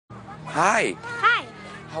Hi. Hi.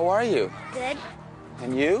 How are you? Good.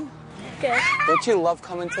 And you? Good. Don't you love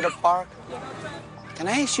coming to the park? Yeah. Can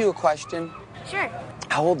I ask you a question? Sure.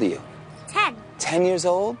 How old are you? 10. 10 years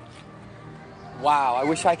old? Wow, I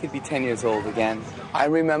wish I could be 10 years old again. I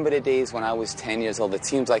remember the days when I was 10 years old. It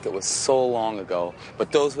seems like it was so long ago,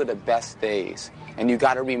 but those were the best days. And you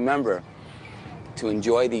got to remember to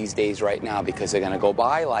enjoy these days right now because they're going to go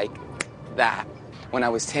by like that. When I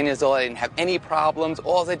was 10 years old, I didn't have any problems.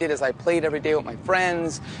 All I did is I played every day with my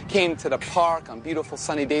friends, came to the park on beautiful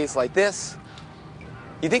sunny days like this.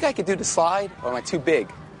 You think I could do the slide, or am I too big?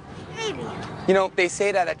 Maybe. You know, they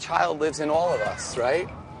say that a child lives in all of us, right?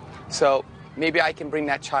 So maybe I can bring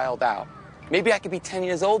that child out. Maybe I could be 10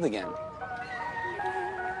 years old again.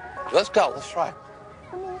 Let's go, let's try.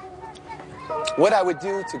 What I would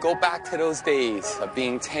do to go back to those days of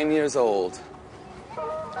being 10 years old,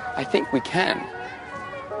 I think we can.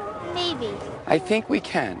 Maybe. I think we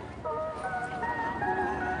can.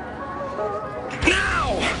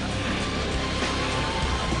 Now!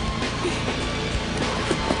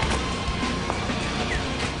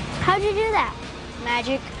 How'd you do that?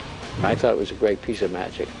 Magic. I thought it was a great piece of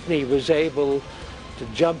magic. He was able to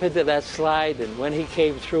jump into that slide, and when he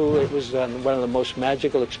came through, it was one of the most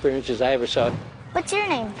magical experiences I ever saw. What's your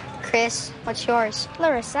name? Chris, what's yours?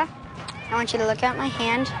 Larissa. I want you to look at my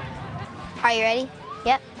hand. Are you ready?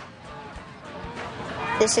 Yep.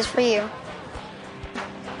 This is for you.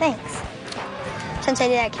 Thanks. Since I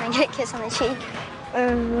did that, can I get a kiss on the cheek?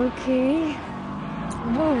 Okay.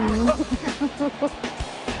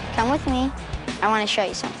 Come with me. I want to show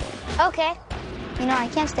you something. Okay. You know, I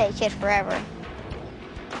can't stay a kid forever.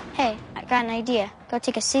 Hey, I got an idea. Go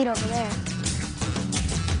take a seat over there.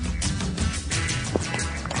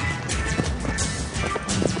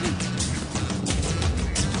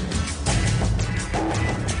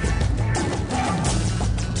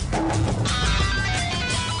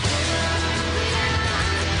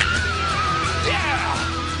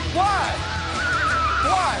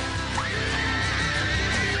 What?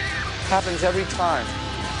 Happens every time.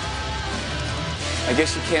 I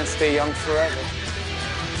guess you can't stay young forever.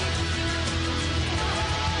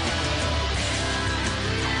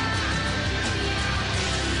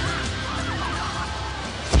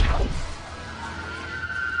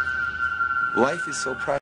 Life is so precious.